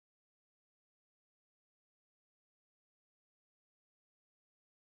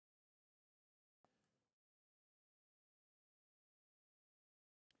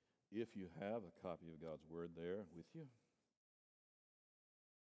If you have a copy of God's Word there with you,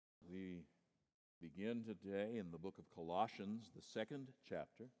 we begin today in the book of Colossians, the second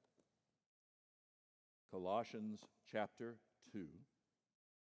chapter. Colossians chapter 2.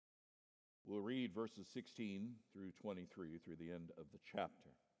 We'll read verses 16 through 23 through the end of the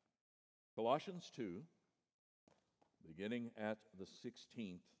chapter. Colossians 2, beginning at the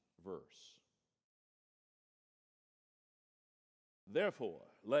 16th verse. Therefore,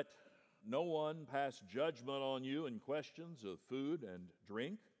 let no one pass judgment on you in questions of food and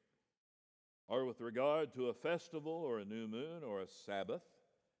drink, or with regard to a festival or a new moon or a Sabbath.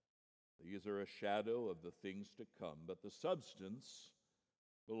 These are a shadow of the things to come, but the substance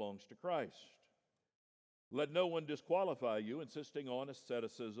belongs to Christ. Let no one disqualify you, insisting on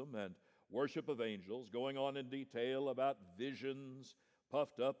asceticism and worship of angels, going on in detail about visions,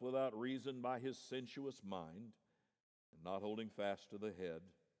 puffed up without reason by his sensuous mind, and not holding fast to the head,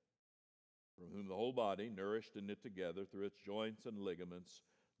 from whom the whole body, nourished and knit together through its joints and ligaments,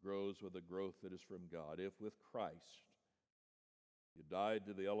 grows with a growth that is from God. If with Christ you died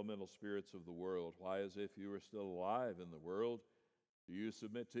to the elemental spirits of the world, why, as if you were still alive in the world, do you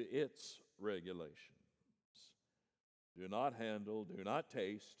submit to its regulations? Do not handle, do not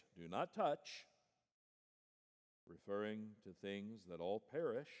taste, do not touch, referring to things that all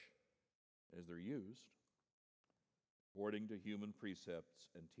perish as they're used, according to human precepts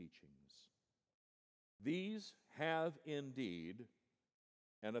and teachings. These have indeed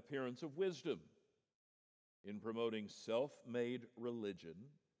an appearance of wisdom in promoting self-made religion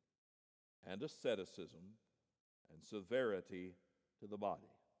and asceticism and severity to the body.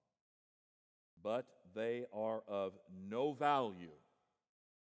 But they are of no value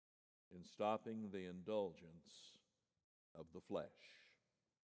in stopping the indulgence of the flesh.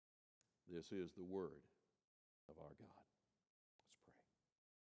 This is the word of our God. Let's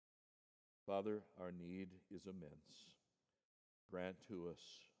pray. Father, our need is immense. Grant to us,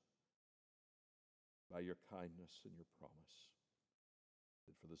 by your kindness and your promise,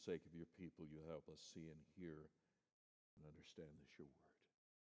 that for the sake of your people you help us see and hear and understand this, your word.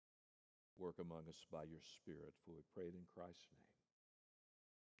 Work among us by your Spirit, for we pray it in Christ's name.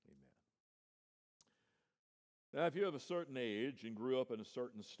 Amen. Now, if you have a certain age and grew up in a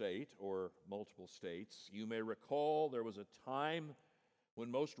certain state or multiple states, you may recall there was a time when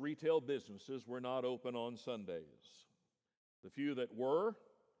most retail businesses were not open on Sundays. The few that were,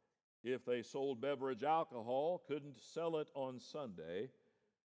 if they sold beverage alcohol, couldn't sell it on Sunday,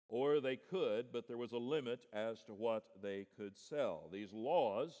 or they could, but there was a limit as to what they could sell. These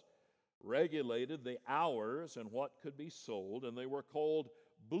laws regulated the hours and what could be sold, and they were called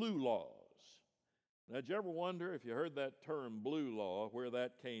blue laws. Now, did you ever wonder, if you heard that term blue law, where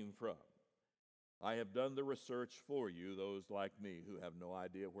that came from? I have done the research for you, those like me who have no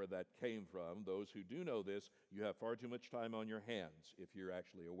idea where that came from. Those who do know this, you have far too much time on your hands if you're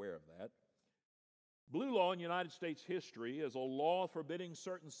actually aware of that. Blue law in United States history is a law forbidding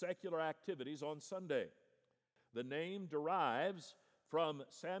certain secular activities on Sunday. The name derives from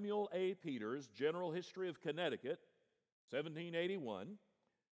Samuel A. Peters' General History of Connecticut, 1781,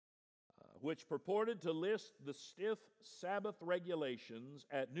 which purported to list the stiff Sabbath regulations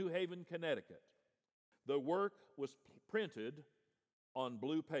at New Haven, Connecticut. The work was printed on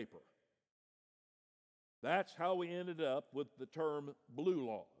blue paper. That's how we ended up with the term blue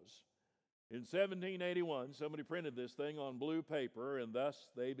laws. In 1781, somebody printed this thing on blue paper, and thus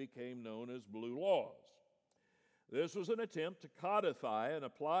they became known as blue laws. This was an attempt to codify and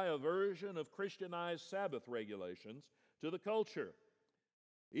apply a version of Christianized Sabbath regulations to the culture.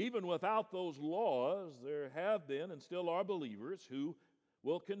 Even without those laws, there have been and still are believers who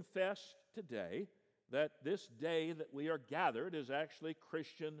will confess today that this day that we are gathered is actually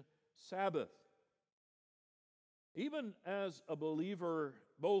Christian Sabbath. Even as a believer,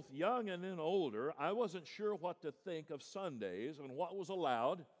 both young and then older, I wasn't sure what to think of Sundays and what was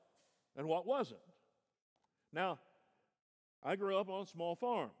allowed and what wasn't. Now, I grew up on a small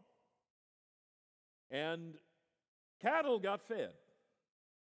farm, and cattle got fed,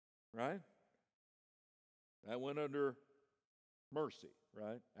 right? That went under mercy,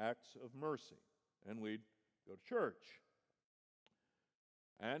 right? Acts of mercy. And we'd go to church.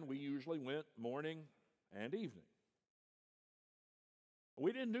 And we usually went morning and evening.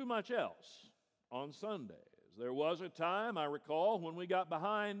 We didn't do much else on Sundays. There was a time, I recall, when we got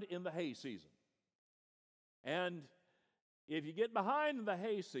behind in the hay season. And if you get behind in the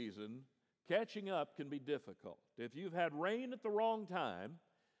hay season, catching up can be difficult. If you've had rain at the wrong time,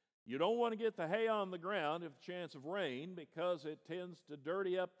 you don't want to get the hay on the ground if the chance of rain, because it tends to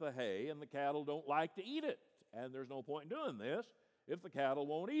dirty up the hay and the cattle don't like to eat it. And there's no point in doing this if the cattle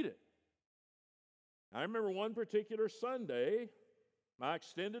won't eat it. I remember one particular Sunday, my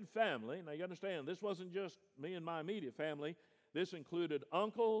extended family, now you understand, this wasn't just me and my immediate family. This included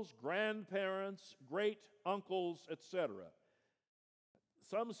uncles, grandparents, great uncles, etc.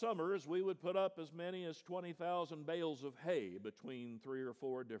 Some summers we would put up as many as 20,000 bales of hay between 3 or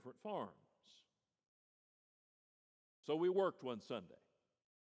 4 different farms. So we worked one Sunday,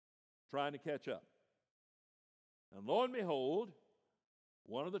 trying to catch up. And lo and behold,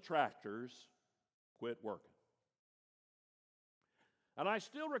 one of the tractors quit working. And I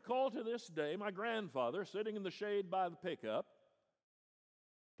still recall to this day my grandfather sitting in the shade by the pickup,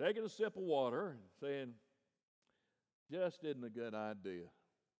 taking a sip of water and saying, just isn't a good idea,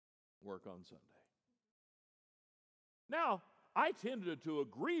 work on Sunday. Now, I tended to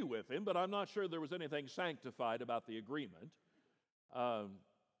agree with him, but I'm not sure there was anything sanctified about the agreement.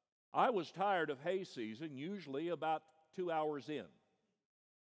 I was tired of hay season, usually about 2 hours in,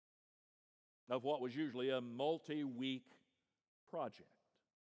 of what was usually a multi-week project.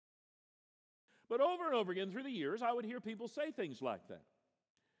 But over and over again through the years, I would hear people say things like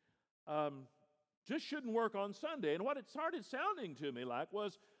that. Just shouldn't work on Sunday. And what it started sounding to me like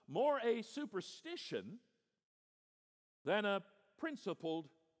was more a superstition than a principled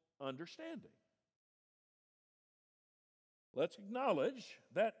understanding. Let's acknowledge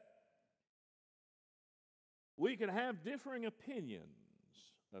that we can have differing opinions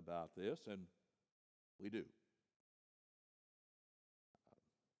about this, and we do.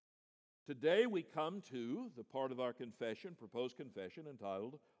 Today we come to the part of our confession, proposed confession,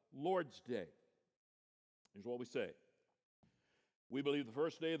 entitled Lord's Day. Here's what we say. We believe the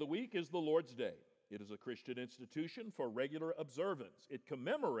first day of the week is the Lord's Day. It is a Christian institution for regular observance. It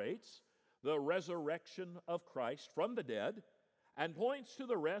commemorates the resurrection of Christ from the dead and points to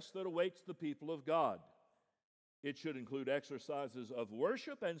the rest that awaits the people of God. It should include exercises of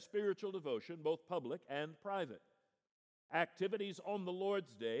worship and spiritual devotion, both public and private. Activities on the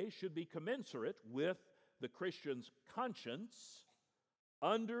Lord's Day should be commensurate with the Christian's conscience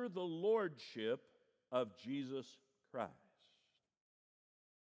under the lordship of Jesus Christ.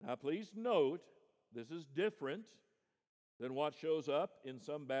 Now, please note, this is different than what shows up in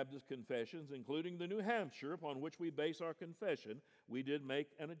some Baptist confessions, including the New Hampshire, upon which we base our confession. We did make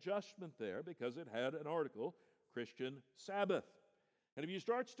an adjustment there because it had an article, Christian Sabbath. And if you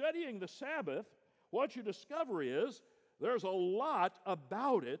start studying the Sabbath, what you discover is there's a lot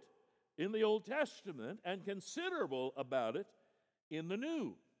about it in the Old Testament and considerable about it in the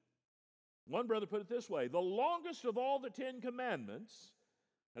New. One brother put it this way: the longest of all the 10 commandments,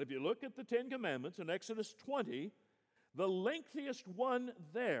 and if you look at the 10 commandments in Exodus 20, the lengthiest one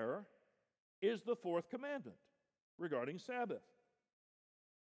there is the 4th commandment regarding Sabbath.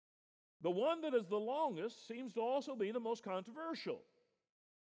 The one that is the longest seems to also be the most controversial.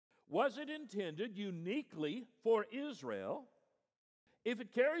 Was it intended uniquely for Israel? If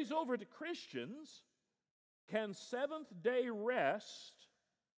it carries over to Christians, can seventh-day rest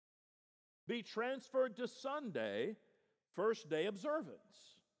be transferred to Sunday, first-day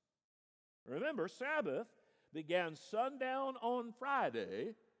observance? Remember, Sabbath began sundown on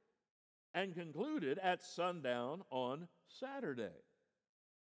Friday and concluded at sundown on Saturday.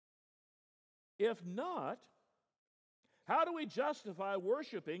 If not, how do we justify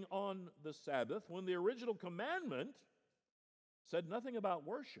worshiping on the Sabbath when the original commandment said nothing about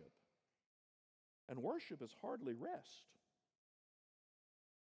worship? And worship is hardly rest.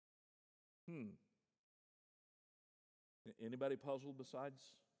 Anybody puzzled besides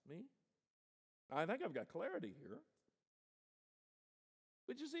me? I think I've got clarity here.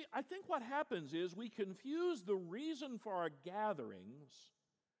 But you see, I think what happens is we confuse the reason for our gatherings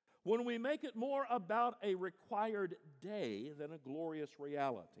when we make it more about a required day than a glorious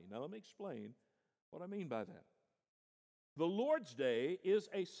reality. Now, let me explain what I mean by that. The Lord's Day is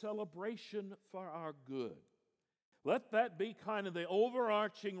a celebration for our good. Let that be kind of the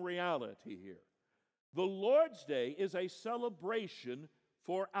overarching reality here. The Lord's Day is a celebration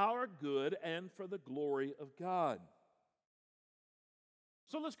for our good and for the glory of God.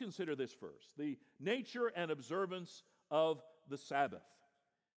 So let's consider this first, the nature and observance of the Sabbath.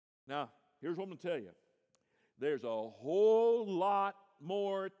 Now, here's what I'm going to tell you. There's a whole lot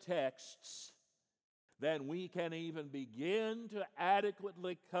more texts than we can even begin to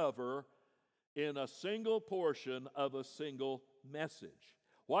adequately cover in a single portion of a single message.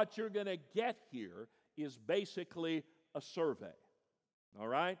 What you're going to get here is basically a survey. All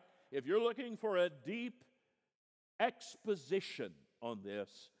right? If you're looking for a deep exposition on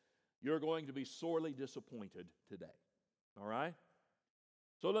this, you're going to be sorely disappointed today. All right?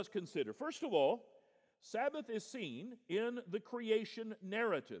 So let's consider. First of all, Sabbath is seen in the creation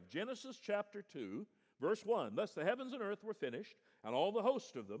narrative. Genesis chapter 2, verse 1. Thus the heavens and earth were finished, and all the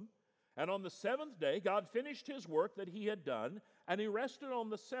host of them. And on the seventh day God finished his work that he had done, and he rested on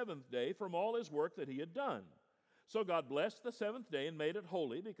the seventh day from all his work that he had done. So God blessed the seventh day and made it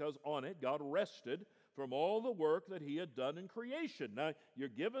holy, because on it God rested from all the work that he had done in creation. Now, you're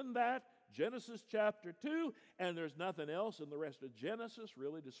given that, Genesis chapter 2, and there's nothing else in the rest of Genesis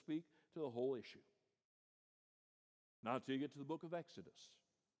really to speak to the whole issue. Not until you get to the book of Exodus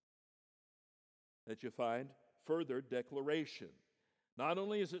that you find further declaration. Not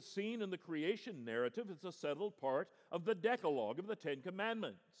only is it seen in the creation narrative, it's a settled part of the Decalogue of the Ten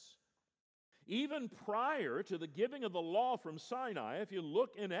Commandments. Even prior to the giving of the law from Sinai, if you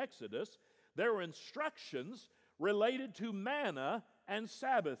look in Exodus, there were instructions related to manna and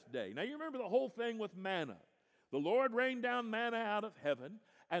Sabbath day. Now you remember the whole thing with manna. The Lord rained down manna out of heaven,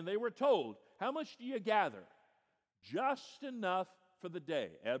 and they were told, how much do you gather? Just enough for the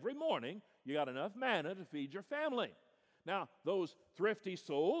day. Every morning, you got enough manna to feed your family. Now, those thrifty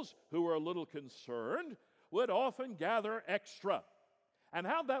souls who were a little concerned would often gather extra. And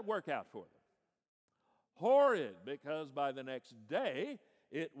how'd that work out for them? Horrid, because by the next day,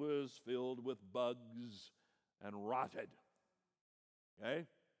 it was filled with bugs and rotted. Okay?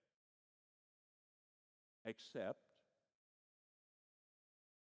 Except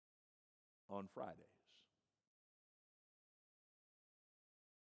on Fridays.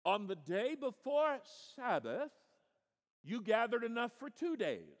 On the day before Sabbath, you gathered enough for 2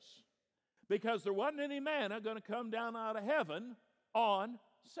 days, because there wasn't any manna going to come down out of heaven on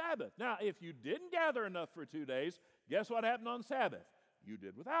Sabbath. Now, if you didn't gather enough for 2 days, guess what happened on Sabbath? You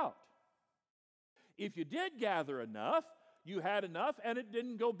did without. If you did gather enough, you had enough and it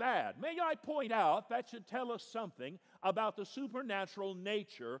didn't go bad. May I point out, that should tell us something about the supernatural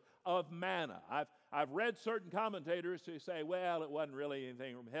nature of manna. I've read certain commentators who say, well, it wasn't really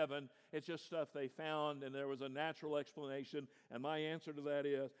anything from heaven. It's just stuff they found, and there was a natural explanation. And my answer to that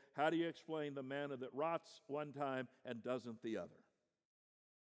is, how do you explain the manna that rots one time and doesn't the other?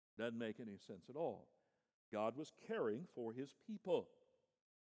 Doesn't make any sense at all. God was caring for his people.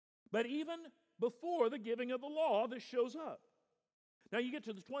 But even before the giving of the law, this shows up. Now you get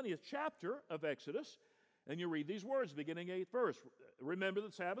to the 20th chapter of Exodus, and you read these words, beginning 8th verse. Remember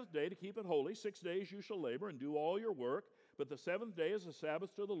the Sabbath day to keep it holy. 6 days you shall labor and do all your work, but the seventh day is a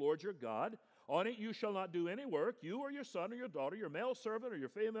Sabbath to the Lord your God. On it you shall not do any work, you or your son or your daughter, your male servant or your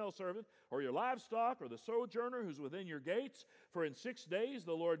female servant, or your livestock, or the sojourner who's within your gates. For in 6 days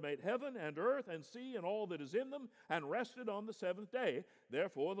the Lord made heaven and earth and sea and all that is in them, and rested on the seventh day.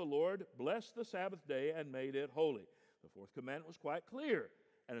 Therefore the Lord blessed the Sabbath day and made it holy. The fourth commandment was quite clear,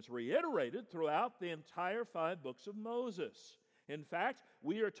 and it's reiterated throughout the entire 5 books of Moses. In fact,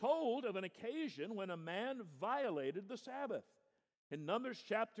 we are told of an occasion when a man violated the Sabbath. In Numbers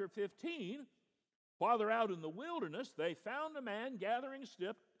chapter 15, while they're out in the wilderness, they found a man gathering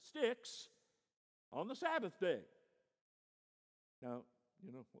sticks on the Sabbath day. Now,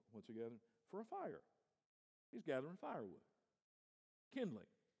 you know, what's he gathering? For a fire. He's gathering firewood, kindling.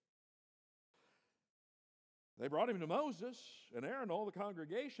 They brought him to Moses and Aaron, all the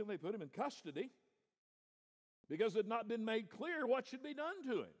congregation. They put him in custody because it had not been made clear what should be done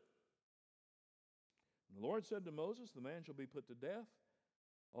to him. And the Lord said to Moses, the man shall be put to death.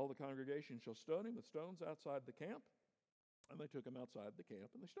 All the congregation shall stone him with stones outside the camp. And they took him outside the camp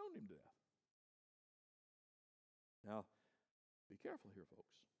and they stoned him to death. Now, be careful here,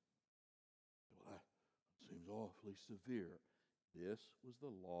 folks. Well, that seems awfully severe. This was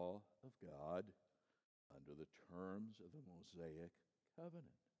the law of God under the terms of the Mosaic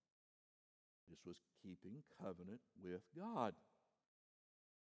covenant. This was keeping covenant with God.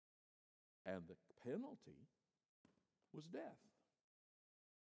 And the penalty was death.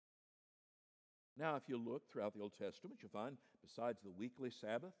 Now, if you look throughout the Old Testament, you'll find besides the weekly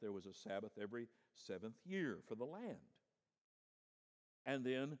Sabbath, there was a Sabbath every 7th year for the land. And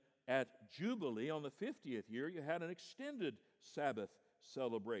then at Jubilee on the 50th year, you had an extended Sabbath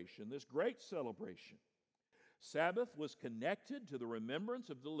celebration, this great celebration. Sabbath was connected to the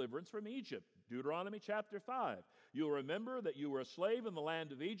remembrance of deliverance from Egypt. Deuteronomy chapter 5. You'll remember that you were a slave in the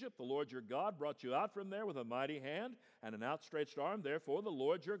land of Egypt. The Lord your God brought you out from there with a mighty hand and an outstretched arm. Therefore, the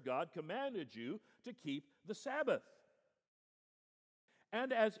Lord your God commanded you to keep the Sabbath.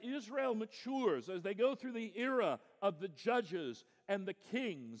 And as Israel matures, as they go through the era of the judges and the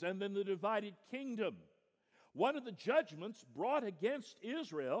kings and then the divided kingdom, one of the judgments brought against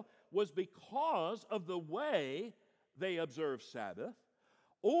Israel was because of the way they observed Sabbath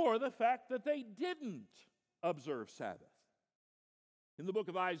or the fact that they didn't observe Sabbath. In the book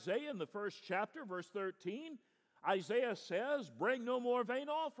of Isaiah, in the first chapter, verse 13, Isaiah says, "Bring no more vain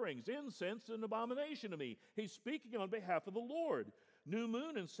offerings, incense and abomination to me." He's speaking on behalf of the Lord. New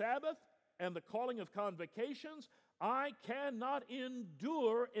moon and Sabbath and the calling of convocations, I cannot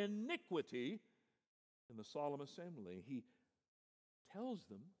endure iniquity in the solemn assembly. He tells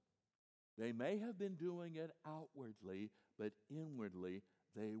them they may have been doing it outwardly, but inwardly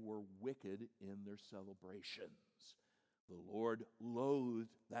they were wicked in their celebrations. The Lord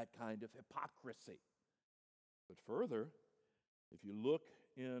loathed that kind of hypocrisy. But further, if you look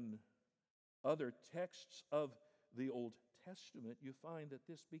in other texts of the Old Testament, you find that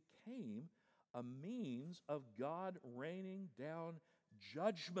this became a means of God raining down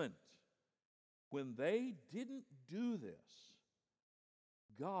judgment. When they didn't do this,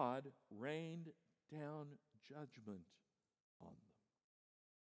 God rained down judgment on them.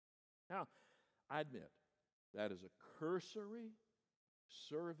 Now, I admit, that is a cursory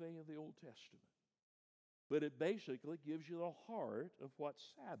survey of the Old Testament. But it basically gives you the heart of what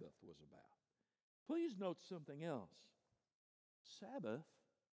Sabbath was about. Please note something else. Sabbath,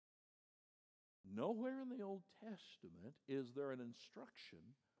 nowhere in the Old Testament is there an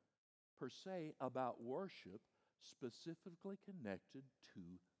instruction per se about worship specifically connected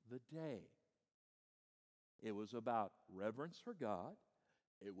to the day. It was about reverence for God.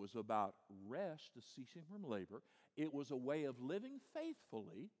 It was about rest, a ceasing from labor. It was a way of living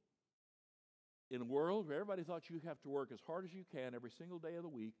faithfully in a world where everybody thought you have to work as hard as you can every single day of the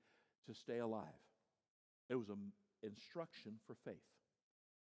week to stay alive. It was an instruction for faith.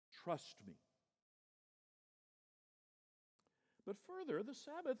 Trust me. But further, the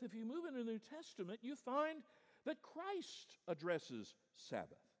Sabbath, if you move into the New Testament, you find that Christ addresses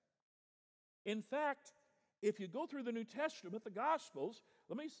Sabbath. In fact, if you go through the New Testament, the Gospels,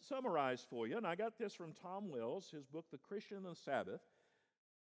 let me summarize for you, and I got this from Tom Wells, his book, The Christian and the Sabbath.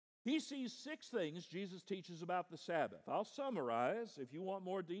 He sees 6 things Jesus teaches about the Sabbath. I'll summarize. If you want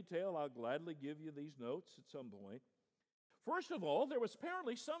more detail, I'll gladly give you these notes at some point. First of all, there was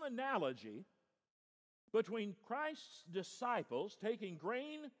apparently some analogy between Christ's disciples taking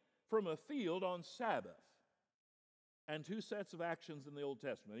grain from a field on Sabbath and 2 sets of actions in the Old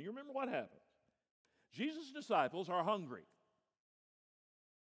Testament. And you remember what happened? Jesus' disciples are hungry.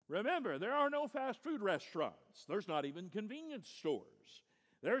 Remember, there are no fast food restaurants. There's not even convenience stores.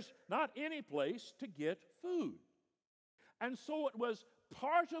 There's not any place to get food. And so it was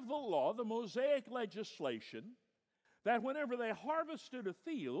part of the law, the Mosaic legislation, that whenever they harvested a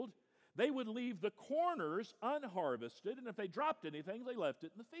field, they would leave the corners unharvested, and if they dropped anything, they left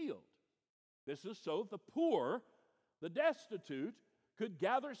it in the field. This is so the poor, the destitute, could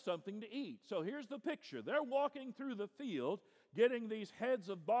gather something to eat. So here's the picture. They're walking through the field, getting these heads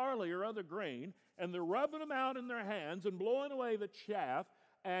of barley or other grain, and they're rubbing them out in their hands and blowing away the chaff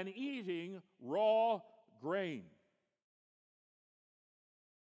and eating raw grain.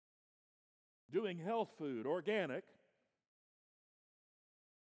 Doing health food, organic,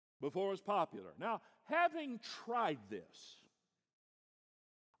 before it was popular. Now, having tried this,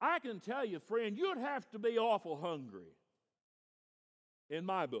 I can tell you, friend, you'd have to be awful hungry, in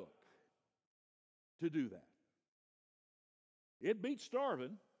my book, to do that. It beats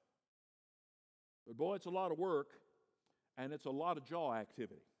starving, but boy, it's a lot of work, and it's a lot of jaw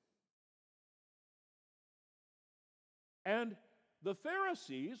activity. And the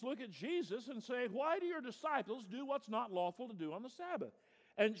Pharisees look at Jesus and say, "Why do your disciples do what's not lawful to do on the Sabbath?"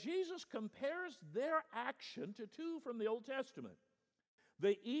 And Jesus compares their action to 2 from the Old Testament.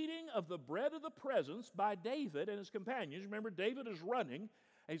 The eating of the bread of the presence by David and his companions. Remember, David is running,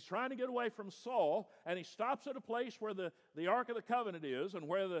 and he's trying to get away from Saul, and he stops at a place where the Ark of the Covenant is and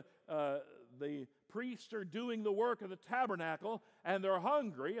where the priests are doing the work of the tabernacle, and they're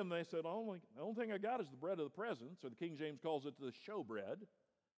hungry, and they said, the only thing I got is the bread of the presence, or the King James calls it the showbread,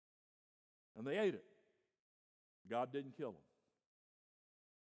 and they ate it. God didn't kill them.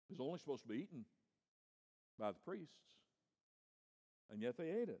 It was only supposed to be eaten by the priests. And yet they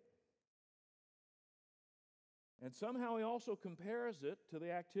ate it. And somehow he also compares it to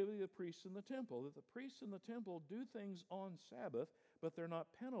the activity of the priests in the temple, that the priests in the temple do things on Sabbath, but they're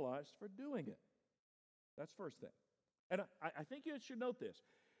not penalized for doing it. That's the first thing. And I think you should note this.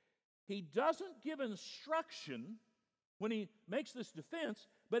 He doesn't give instruction when he makes this defense,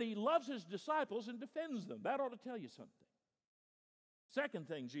 but he loves his disciples and defends them. That ought to tell you something. Second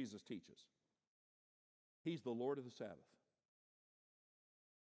thing Jesus teaches, he's the Lord of the Sabbath.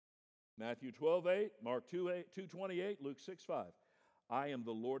 Matthew 12:8, Mark 2:28, Luke 6:5. I am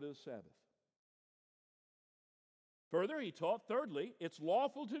the Lord of the Sabbath. Further, he taught, thirdly, it's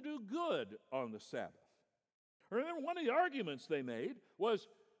lawful to do good on the Sabbath. Remember, one of the arguments they made was,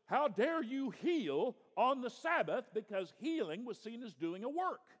 how dare you heal on the Sabbath, because healing was seen as doing a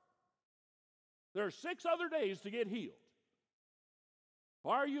work. There are 6 other days to get healed.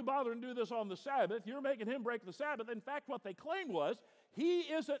 Why are you bothering to do this on the Sabbath? You're making him break the Sabbath. In fact, what they claimed was, he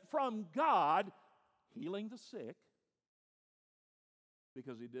isn't from God healing the sick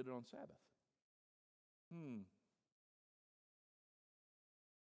because he did it on Sabbath.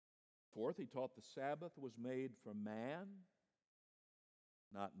 Fourth, he taught the Sabbath was made for man,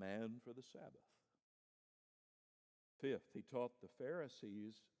 not man for the Sabbath. Fifth, he taught the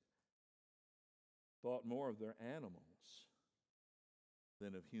Pharisees thought more of their animals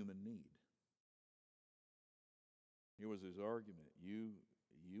than of human need. Here was his argument. You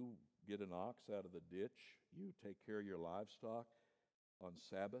get an ox out of the ditch, you take care of your livestock on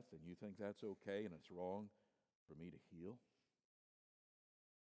Sabbath, and you think that's okay and it's wrong for me to heal?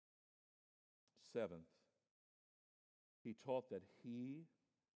 Seventh, he taught that he,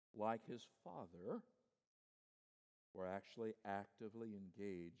 like his Father, were actually actively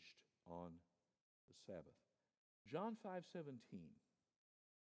engaged on the Sabbath. John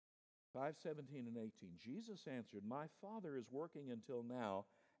 5:17 and 18, Jesus answered, "My Father is working until now,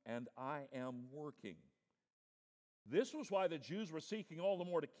 and I am working." This was why the Jews were seeking all the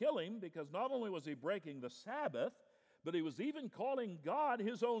more to kill him, because not only was he breaking the Sabbath, but he was even calling God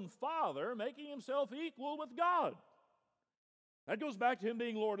his own Father, making himself equal with God. That goes back to him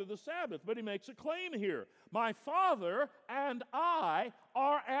being Lord of the Sabbath, but he makes a claim here. My Father and I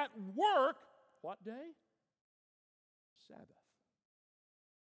are at work. What day? Sabbath.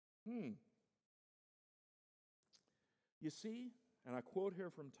 You see, and I quote here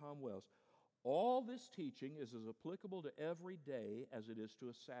from Tom Wells, all this teaching is as applicable to every day as it is to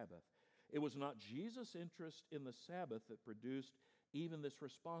a Sabbath. It was not Jesus' interest in the Sabbath that produced even this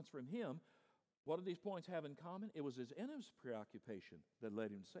response from him. What do these points have in common? It was his enemy's preoccupation that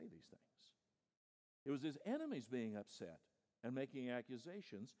led him to say these things. It was his enemies being upset and making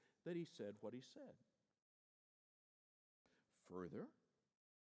accusations that he said what he said. Further,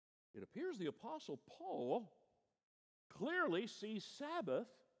 it appears the Apostle Paul clearly sees Sabbath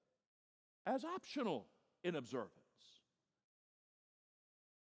as optional in observance.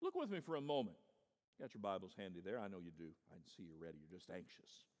 Look with me for a moment. You got your Bibles handy there. I know you do. I can see you're ready. You're just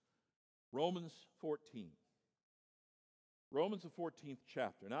anxious. Romans 14. Romans, the 14th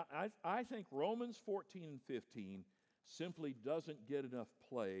chapter. Now, I think Romans 14 and 15 simply doesn't get enough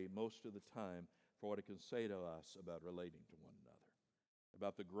play most of the time for what it can say to us about relating to one another,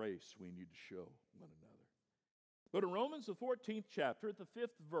 about the grace we need to show one another. But in Romans, the 14th chapter, at the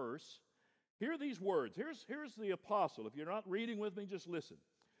 5th verse, hear these words. Here's the apostle. If you're not reading with me, just listen.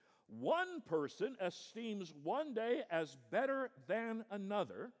 One person esteems one day as better than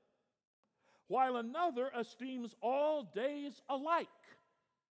another, while another esteems all days alike.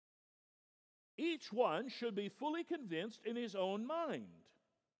 Each one should be fully convinced in his own mind.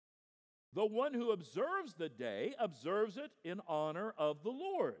 The one who observes the day observes it in honor of the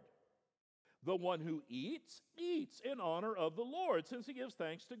Lord. The one who eats, eats in honor of the Lord, since he gives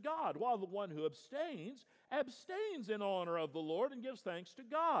thanks to God, while the one who abstains, abstains in honor of the Lord and gives thanks to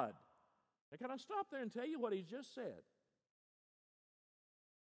God. Now, can I stop there and tell you what he just said?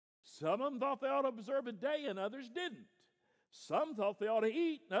 Some of them thought they ought to observe a day and others didn't. Some thought they ought to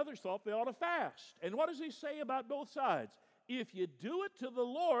eat and others thought they ought to fast. And what does he say about both sides? If you do it to the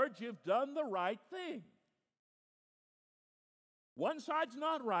Lord, you've done the right thing. One side's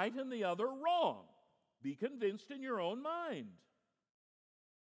not right and the other wrong. Be convinced in your own mind.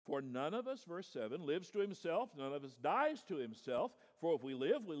 For none of us, verse 7, lives to himself, none of us dies to himself. For if we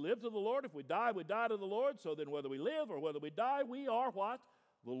live to the Lord. If we die to the Lord. So then whether we live or whether we die, we are what?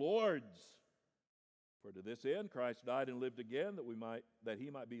 The Lord's. For to this end Christ died and lived again, that he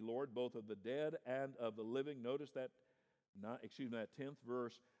might be Lord both of the dead and of the living. Notice that 10th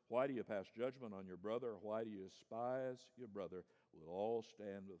verse. Why do you pass judgment on your brother? Or why do you despise your brother? We'll all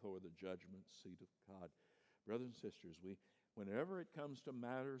stand before the judgment seat of God. Brothers and sisters, whenever it comes to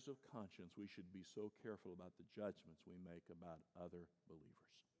matters of conscience, we should be so careful about the judgments we make about other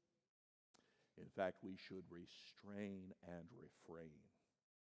believers. In fact, we should restrain and refrain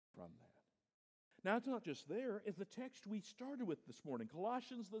from that. Now, it's not just there. It's the text we started with this morning,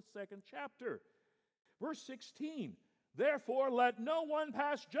 Colossians, the 2nd chapter. Verse 16, therefore let no one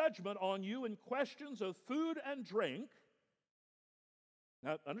pass judgment on you in questions of food and drink.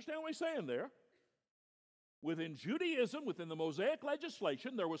 Now, understand what he's saying there. Within Judaism, within the Mosaic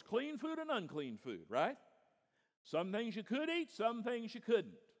legislation, there was clean food and unclean food, right? Some things you could eat, some things you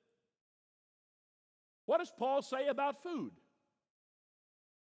couldn't. What does Paul say about food?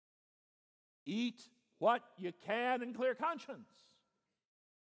 Eat what you can in clear conscience.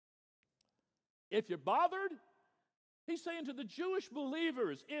 If you're bothered, he's saying to the Jewish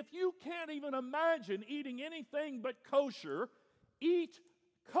believers, if you can't even imagine eating anything but kosher, eat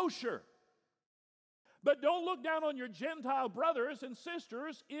kosher. But don't look down on your Gentile brothers and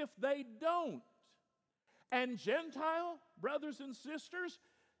sisters if they don't. And Gentile brothers and sisters,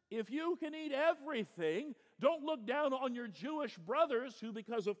 if you can eat everything, don't look down on your Jewish brothers who,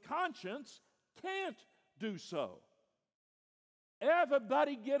 because of conscience, can't do so.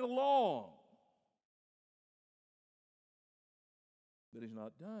 Everybody get along. But he's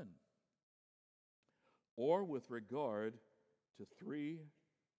not done. Or with regard to three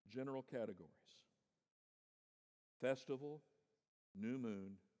general categories: festival, new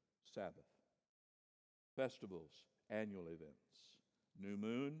moon, Sabbath. Festivals, annual events. New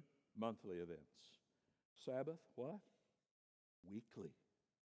moon, monthly events. Sabbath, what? Weekly.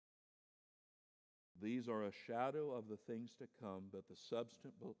 These are a shadow of the things to come, but the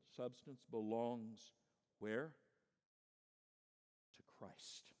substance belongs where? To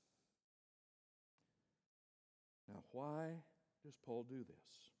Christ. Now, why does Paul do this?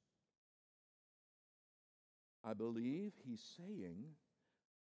 I believe he's saying,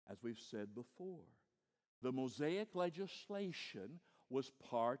 as we've said before, the Mosaic legislation was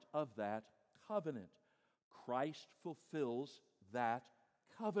part of that covenant. Christ fulfills that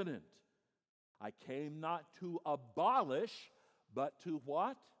covenant. I came not to abolish, but to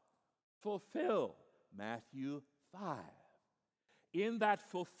what? Fulfill. Matthew 5. In that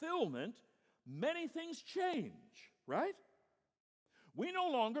fulfillment, many things change, right? We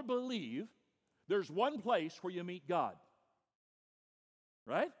no longer believe there's one place where you meet God,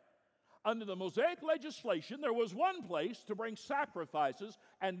 right? Under the Mosaic legislation, there was one place to bring sacrifices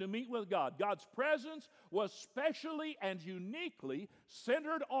and to meet with God. God's presence was specially and uniquely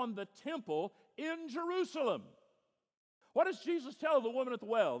centered on the temple in Jerusalem. What does Jesus tell the woman at the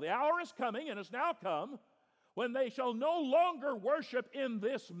well? The hour is coming, and has now come, when they shall no longer worship in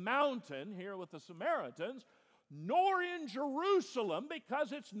this mountain, here with the Samaritans, nor in Jerusalem,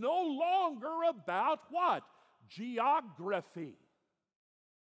 because it's no longer about what? Geography.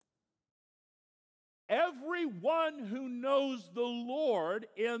 Everyone who knows the Lord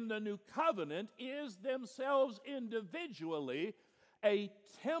in the new covenant is themselves individually a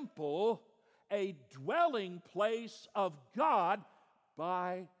temple, a dwelling place of God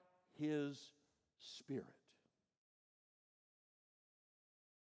by His Spirit.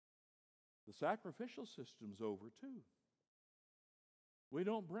 The sacrificial system's over too. We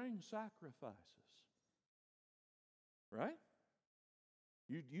don't bring sacrifices. Right?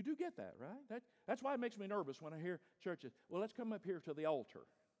 You do get that, right? That's why it makes me nervous when I hear churches, well, let's come up here to the altar.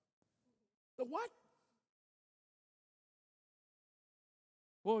 The what?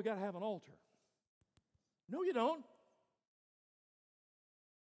 Well, we got to have an altar. No, you don't.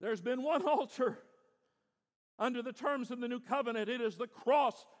 There's been one altar under the terms of the new covenant. It is the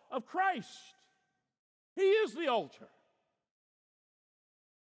cross of Christ. He is the altar.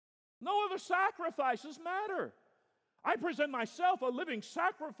 No other sacrifices matter. I present myself a living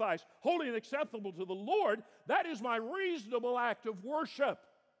sacrifice, holy and acceptable to the Lord. That is my reasonable act of worship.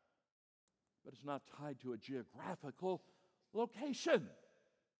 But it's not tied to a geographical location.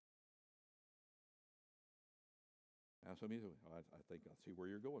 Now, some of you say, I think I see where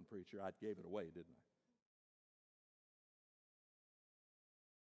you're going, preacher. I gave it away, didn't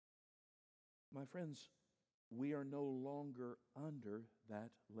I? My friends, we are no longer under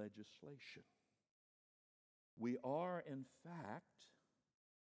that legislation. We are, in fact,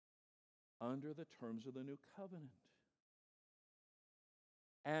 under the terms of the new covenant.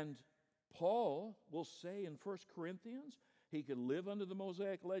 And Paul will say in 1 Corinthians, he could live under the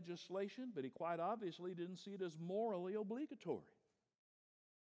Mosaic legislation, but he quite obviously didn't see it as morally obligatory.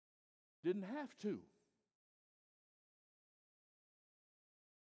 Didn't have to.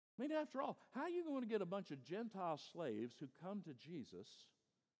 I mean, after all, how are you going to get a bunch of Gentile slaves who come to Jesus,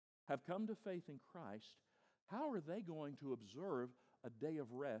 have come to faith in Christ? How are they going to observe a day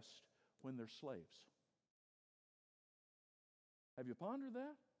of rest when they're slaves? Have you pondered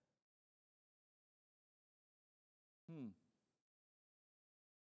that?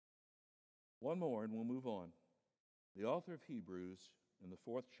 One more and we'll move on. The author of Hebrews in the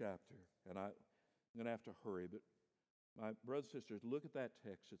 4th chapter, and I'm going to have to hurry, but my brothers and sisters, look at that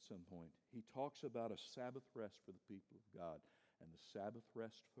text at some point. He talks about a Sabbath rest for the people of God, and the Sabbath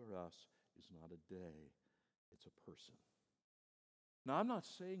rest for us is not a day. It's a person. Now, I'm not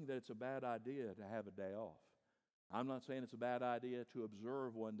saying that it's a bad idea to have a day off. I'm not saying it's a bad idea to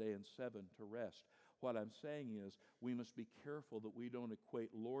observe one day in 7 to rest. What I'm saying is we must be careful that we don't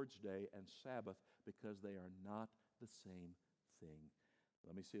equate Lord's Day and Sabbath because they are not the same thing.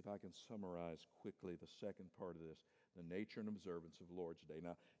 Let me see if I can summarize quickly the second part of this, the nature and observance of Lord's Day.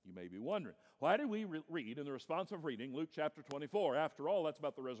 Now, you may be wondering, why did we read in the responsive reading Luke chapter 24? After all, that's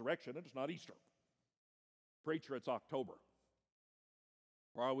about the resurrection, and it's not Easter. Preacher, it's October.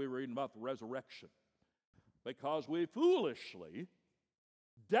 Why are we reading about the resurrection? Because we foolishly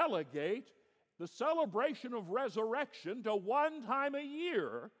delegate the celebration of resurrection to one time a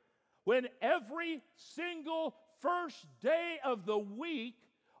year when every single first day of the week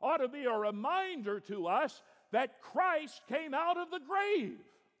ought to be a reminder to us that Christ came out of the grave.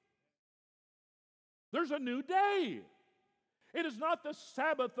 There's a new day. It is not the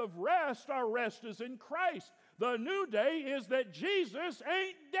Sabbath of rest. Our rest is in Christ. The new day is that Jesus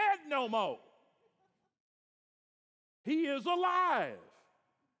ain't dead no more. He is alive.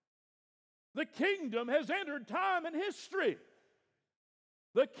 The kingdom has entered time and history.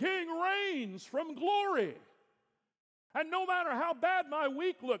 The King reigns from glory. And no matter how bad my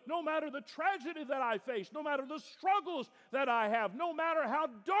week looked, no matter the tragedy that I face, no matter the struggles that I have, no matter how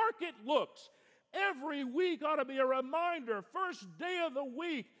dark it looks, every week ought to be a reminder, first day of the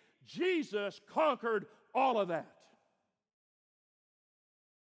week, Jesus conquered all of that.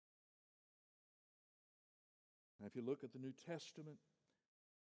 Now, if you look at the New Testament,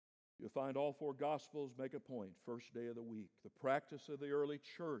 you'll find all four Gospels make a point, first day of the week. The practice of the early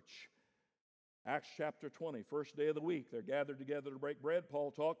church, Acts chapter 20, first day of the week, they're gathered together to break bread. Paul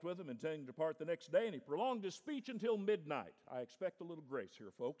talked with them, intending to depart the next day, and he prolonged his speech until midnight. I expect a little grace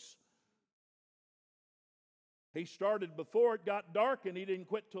here, folks. He started before it got dark, and he didn't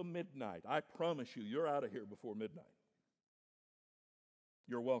quit till midnight. I promise you, you're out of here before midnight.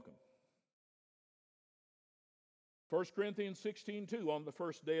 You're welcome. 1 Corinthians 16:2, on the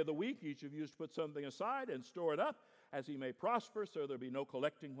first day of the week, each of you is to put something aside and store it up, as he may prosper, so there be no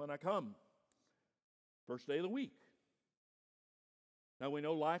collecting when I come. First day of the week. Now we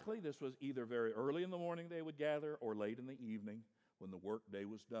know likely this was either very early in the morning they would gather or late in the evening when the work day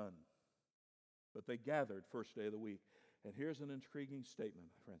was done. But they gathered first day of the week. And here's an intriguing statement,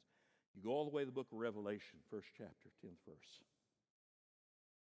 my friends. You go all the way to the book of Revelation, first chapter, 10th verse.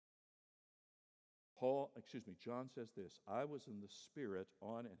 John says this, I was in the Spirit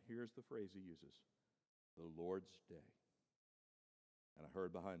on, and here's the phrase he uses, the Lord's day. And I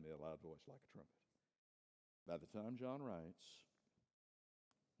heard behind me a loud voice like a trumpet. By the time John writes,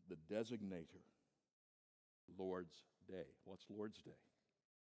 the designator, Lord's day. What's Lord's day?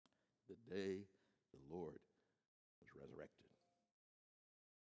 The day the Lord was resurrected.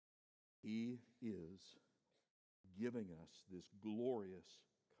 He is giving us this glorious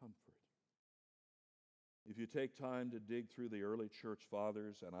comfort. If you take time to dig through the early church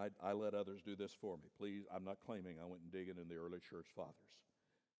fathers, and I let others do this for me, please, I'm not claiming I went and digging in the early church fathers.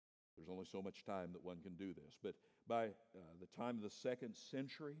 There's only so much time that one can do this. But by the time of the 2nd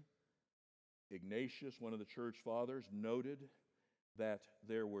century, Ignatius, one of the church fathers, noted that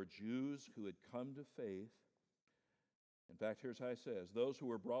there were Jews who had come to faith. In fact, here's how he says, those who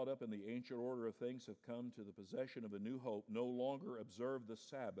were brought up in the ancient order of things have come to the possession of a new hope, no longer observed the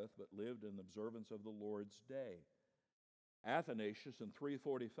Sabbath, but lived in observance of the Lord's day. Athanasius in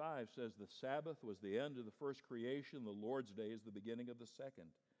 345 says the Sabbath was the end of the first creation, the Lord's day is the beginning of the second.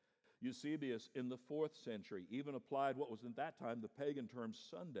 Eusebius in the 4th century even applied what was at that time the pagan term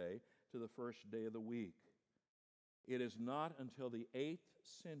Sunday to the first day of the week. It is not until the 8th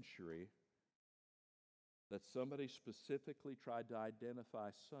century that somebody specifically tried to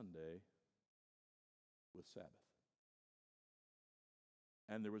identify Sunday with Sabbath.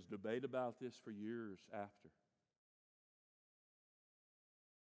 And there was debate about this for years after.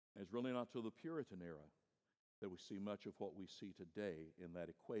 And it's really not till the Puritan era that we see much of what we see today in that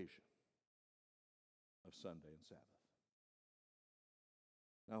equation of Sunday and Sabbath.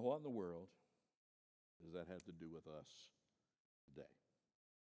 Now, what in the world does that have to do with us today?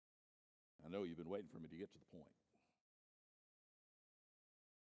 I know you've been waiting for me to get to the point.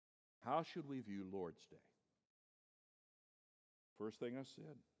 How should we view Lord's Day? First thing I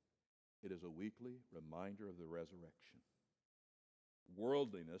said, it is a weekly reminder of the resurrection.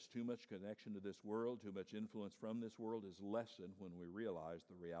 Worldliness, too much connection to this world, too much influence from this world is lessened when we realize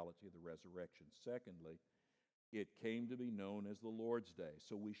the reality of the resurrection. Secondly, it came to be known as the Lord's Day,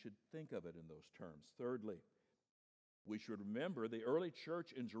 so we should think of it in those terms. Thirdly, we should remember the early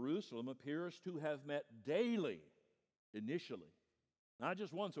church in Jerusalem appears to have met daily, initially. Not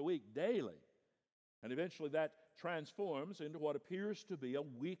just once a week, daily. And eventually that transforms into what appears to be a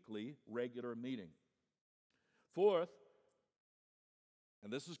weekly regular meeting. Fourth,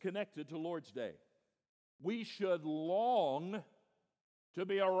 and this is connected to Lord's Day, We should long to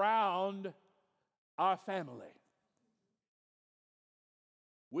be around our family.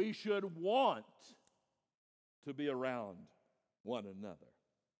 We should want to be around one another.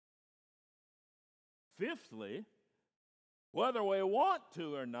 Fifthly, whether we want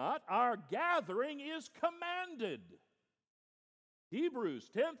to or not, our gathering is commanded. Hebrews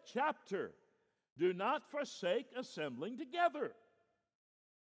 10th chapter, do not forsake assembling together.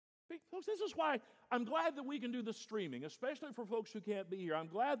 Folks, this is why I'm glad that we can do the streaming, especially for folks who can't be here. I'm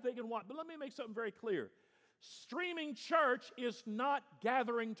glad they can watch. But let me make something very clear. Streaming church is not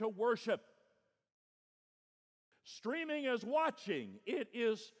gathering to worship. Streaming is watching. It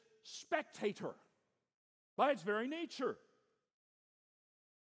is spectator by its very nature.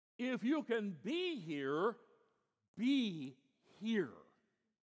 If you can be here, be here.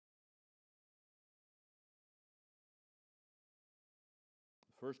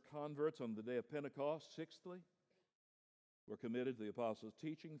 First converts on the day of Pentecost. Sixthly, were committed to the apostles'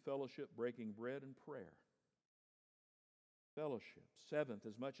 teaching, fellowship, breaking bread, and prayer. Fellowship. Seventh,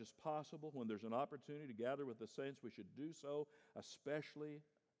 as much as possible, when there's an opportunity to gather with the saints, we should do so, especially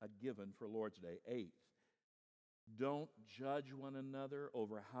a given for Lord's Day. Eighth, don't judge one another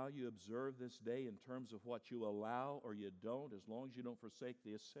over how you observe this day in terms of what you allow or you don't. As long as you don't forsake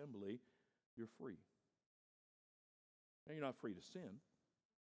the assembly, you're free. And you're not free to sin.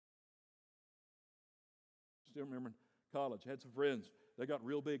 Still remember in college, had some friends, they got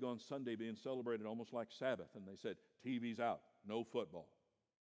real big on Sunday being celebrated almost like Sabbath, and they said, TV's out, no football.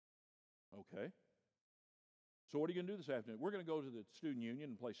 Okay. So what are you going to do this afternoon? We're going to go to the student union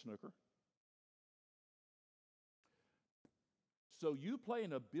and play snooker. So you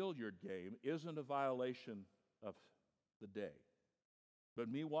playing a billiard game isn't a violation of the day. But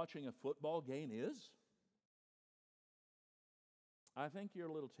me watching a football game is? I think you're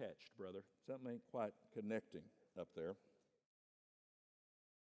a little touched, brother. Something ain't quite connecting up there.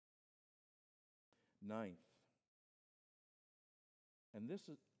 Ninth, and this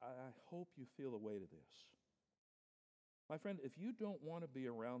is, I hope you feel the weight of this. My friend, if you don't want to be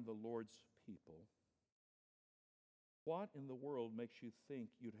around the Lord's people, what in the world makes you think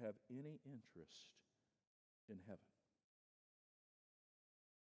you'd have any interest in heaven?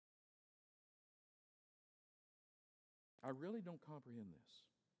 I really don't comprehend this.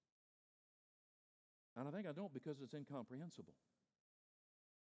 And I think I don't because it's incomprehensible.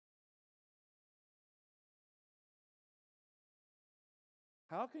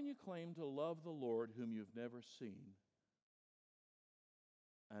 How can you claim to love the Lord whom you've never seen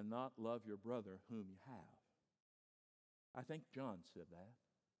and not love your brother whom you have? I think John said that.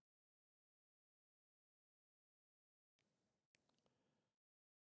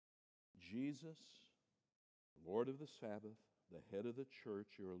 Jesus, Lord of the Sabbath, the head of the church,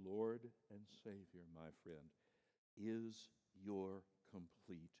 your Lord and Savior, my friend, is your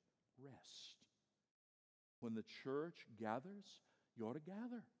complete rest. When the church gathers, you ought to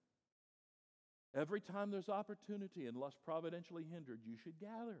gather. Every time there's opportunity, unless providentially hindered, you should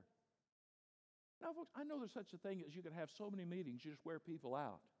gather. Now, folks, I know there's such a thing as you can have so many meetings, you just wear people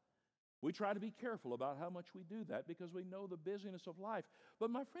out. We try to be careful about how much we do that because we know the busyness of life. But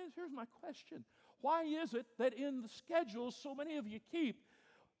my friends, here's my question. Why is it that in the schedules so many of you keep,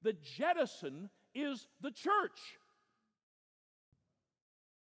 the jettison is the church?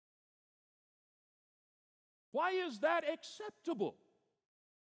 Why is that acceptable?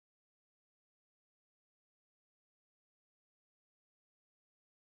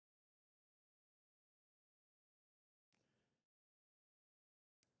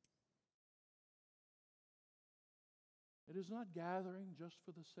 It is not gathering just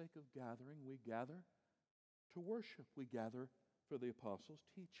for the sake of gathering. We gather to worship. We gather for the apostles'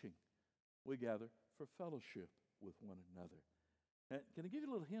 teaching. We gather for fellowship with one another. And can I give you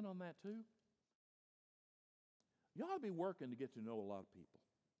a little hint on that too? You ought to be working to get to know a lot of people.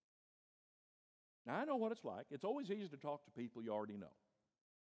 Now, I know what it's like. It's always easy to talk to people you already know.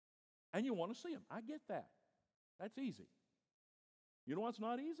 And you want to see them. I get that. That's easy. You know what's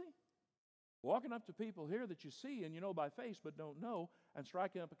not easy? Walking up to people here that you see and you know by face but don't know and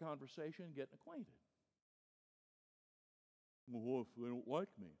striking up a conversation and getting acquainted. Well, if they don't like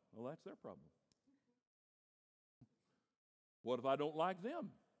me, well, that's their problem. What if I don't like them?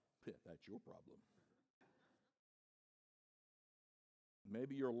 That's your problem.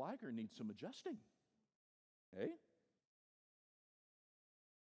 Maybe your liker needs some adjusting. Hey?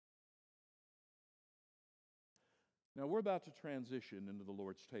 Now, we're about to transition into the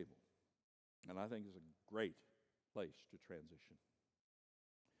Lord's table. And I think it's a great place to transition.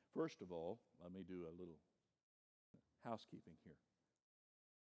 First of all, let me do a little housekeeping here.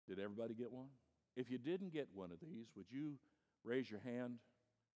 Did everybody get one? If you didn't get one of these, would you raise your hand?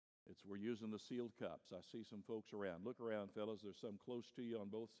 We're using the sealed cups. I see some folks around. Look around, fellas. There's some close to you on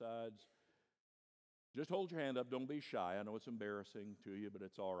both sides. Just hold your hand up. Don't be shy. I know it's embarrassing to you, but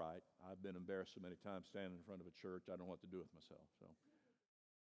it's all right. I've been embarrassed so many times standing in front of a church. I don't know what to do with myself. So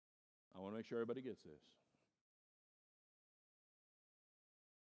I want to make sure everybody gets this.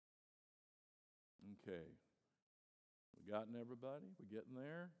 Okay. We gotten everybody? We getting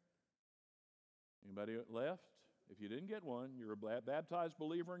there? Anybody left? If you didn't get one, you're a baptized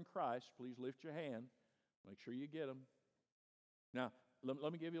believer in Christ. Please lift your hand. Make sure you get them. Now,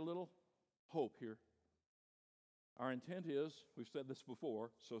 let me give you a little hope here. Our intent is, we've said this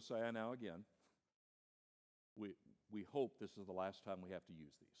before, so say I now again. We hope this is the last time we have to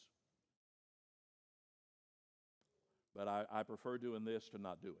use these. But I prefer doing this to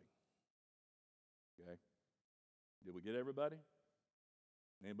not doing. Okay? Did we get everybody?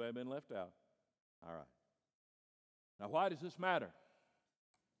 Anybody been left out? All right. Now, why does this matter?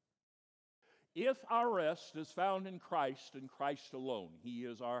 If our rest is found in Christ and Christ alone, He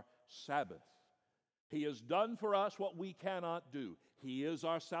is our Sabbath. He has done for us what we cannot do. He is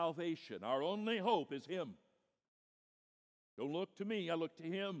our salvation. Our only hope is Him. Don't look to me, I look to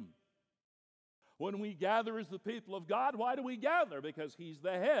Him. When we gather as the people of God, why do we gather? Because He's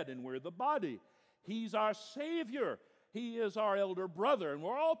the head and we're the body. He's our Savior. He is our elder brother, and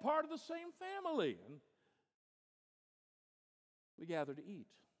we're all part of the same family. And we gather to eat.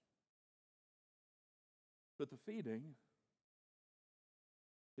 But the feeding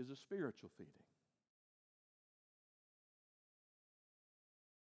is a spiritual feeding.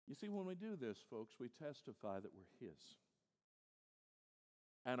 You see, when we do this, folks, we testify that we're His.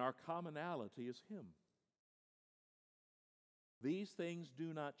 And our commonality is Him. These things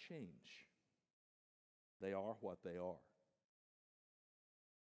do not change. They are what they are.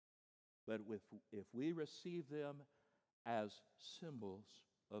 But if we receive them as symbols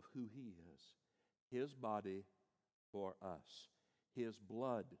of who He is, His body for us, His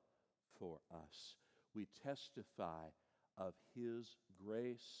blood for us, we testify of His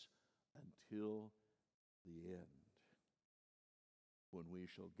grace until the end, when we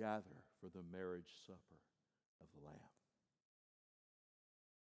shall gather for the marriage supper of the Lamb.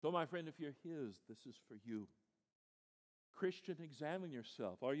 So, my friend, if you're His, this is for you. Christian, examine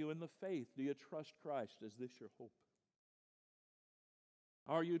yourself. Are you in the faith? Do you trust Christ? Is this your hope?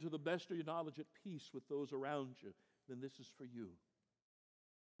 Are you, to the best of your knowledge, at peace with those around you? Then this is for you.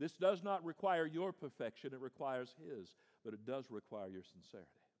 This does not require your perfection, it requires His, but it does require your sincerity,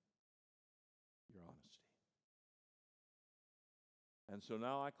 your honesty. And so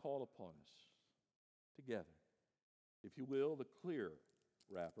now I call upon us together. If you will, the clear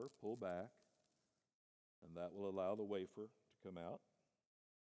wrapper, pull back, and that will allow the wafer to come out.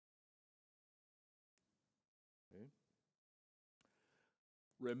 Okay.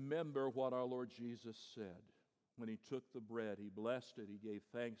 Remember what our Lord Jesus said. When He took the bread, He blessed it, He gave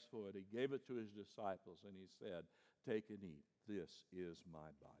thanks for it, He gave it to His disciples, and He said, "Take and eat. This is my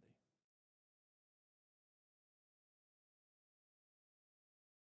body."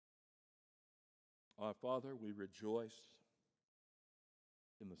 Our Father, we rejoice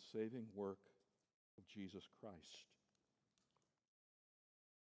in the saving work of Jesus Christ.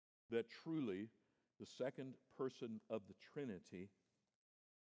 That truly the second person of the Trinity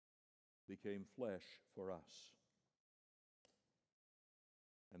became flesh for us.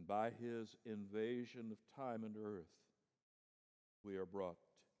 And by His invasion of time and earth, we are brought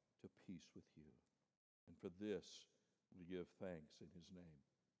to peace with you. And for this, we give thanks in His name.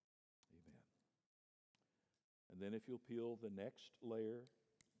 Amen. And then if you'll peel the next layer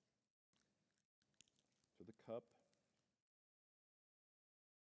to the cup.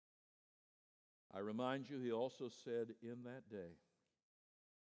 I remind you, He also said in that day,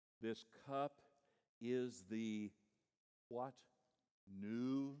 this cup is the what?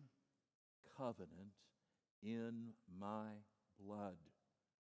 New covenant in my blood,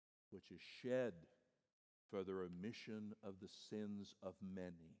 which is shed for the remission of the sins of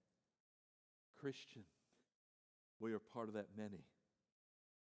many. Christian, we are part of that many.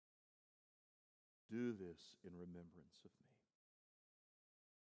 Do this in remembrance of me.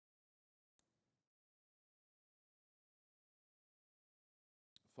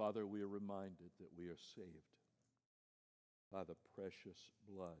 Father, we are reminded that we are saved by the precious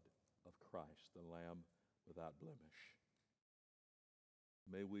blood of Christ, the Lamb without blemish.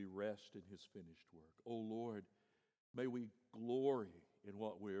 May we rest in His finished work. O Lord, may we glory in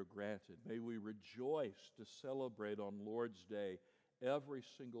what we are granted. May we rejoice to celebrate on Lord's Day every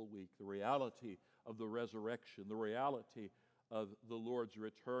single week the reality of the resurrection, the reality of the Lord's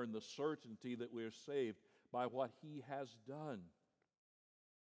return, the certainty that we're saved by what He has done.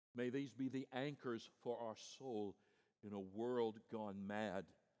 May these be the anchors for our soul in a world gone mad.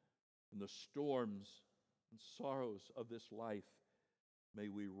 In the storms and sorrows of this life, may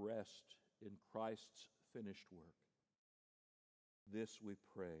we rest in Christ's finished work. This we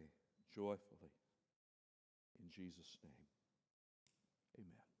pray joyfully in Jesus' name.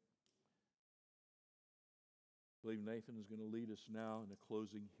 Amen. I believe Nathan is going to lead us now in a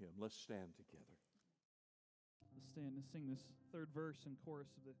closing hymn. Let's stand together. Let's stand and sing this third verse and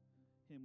chorus of the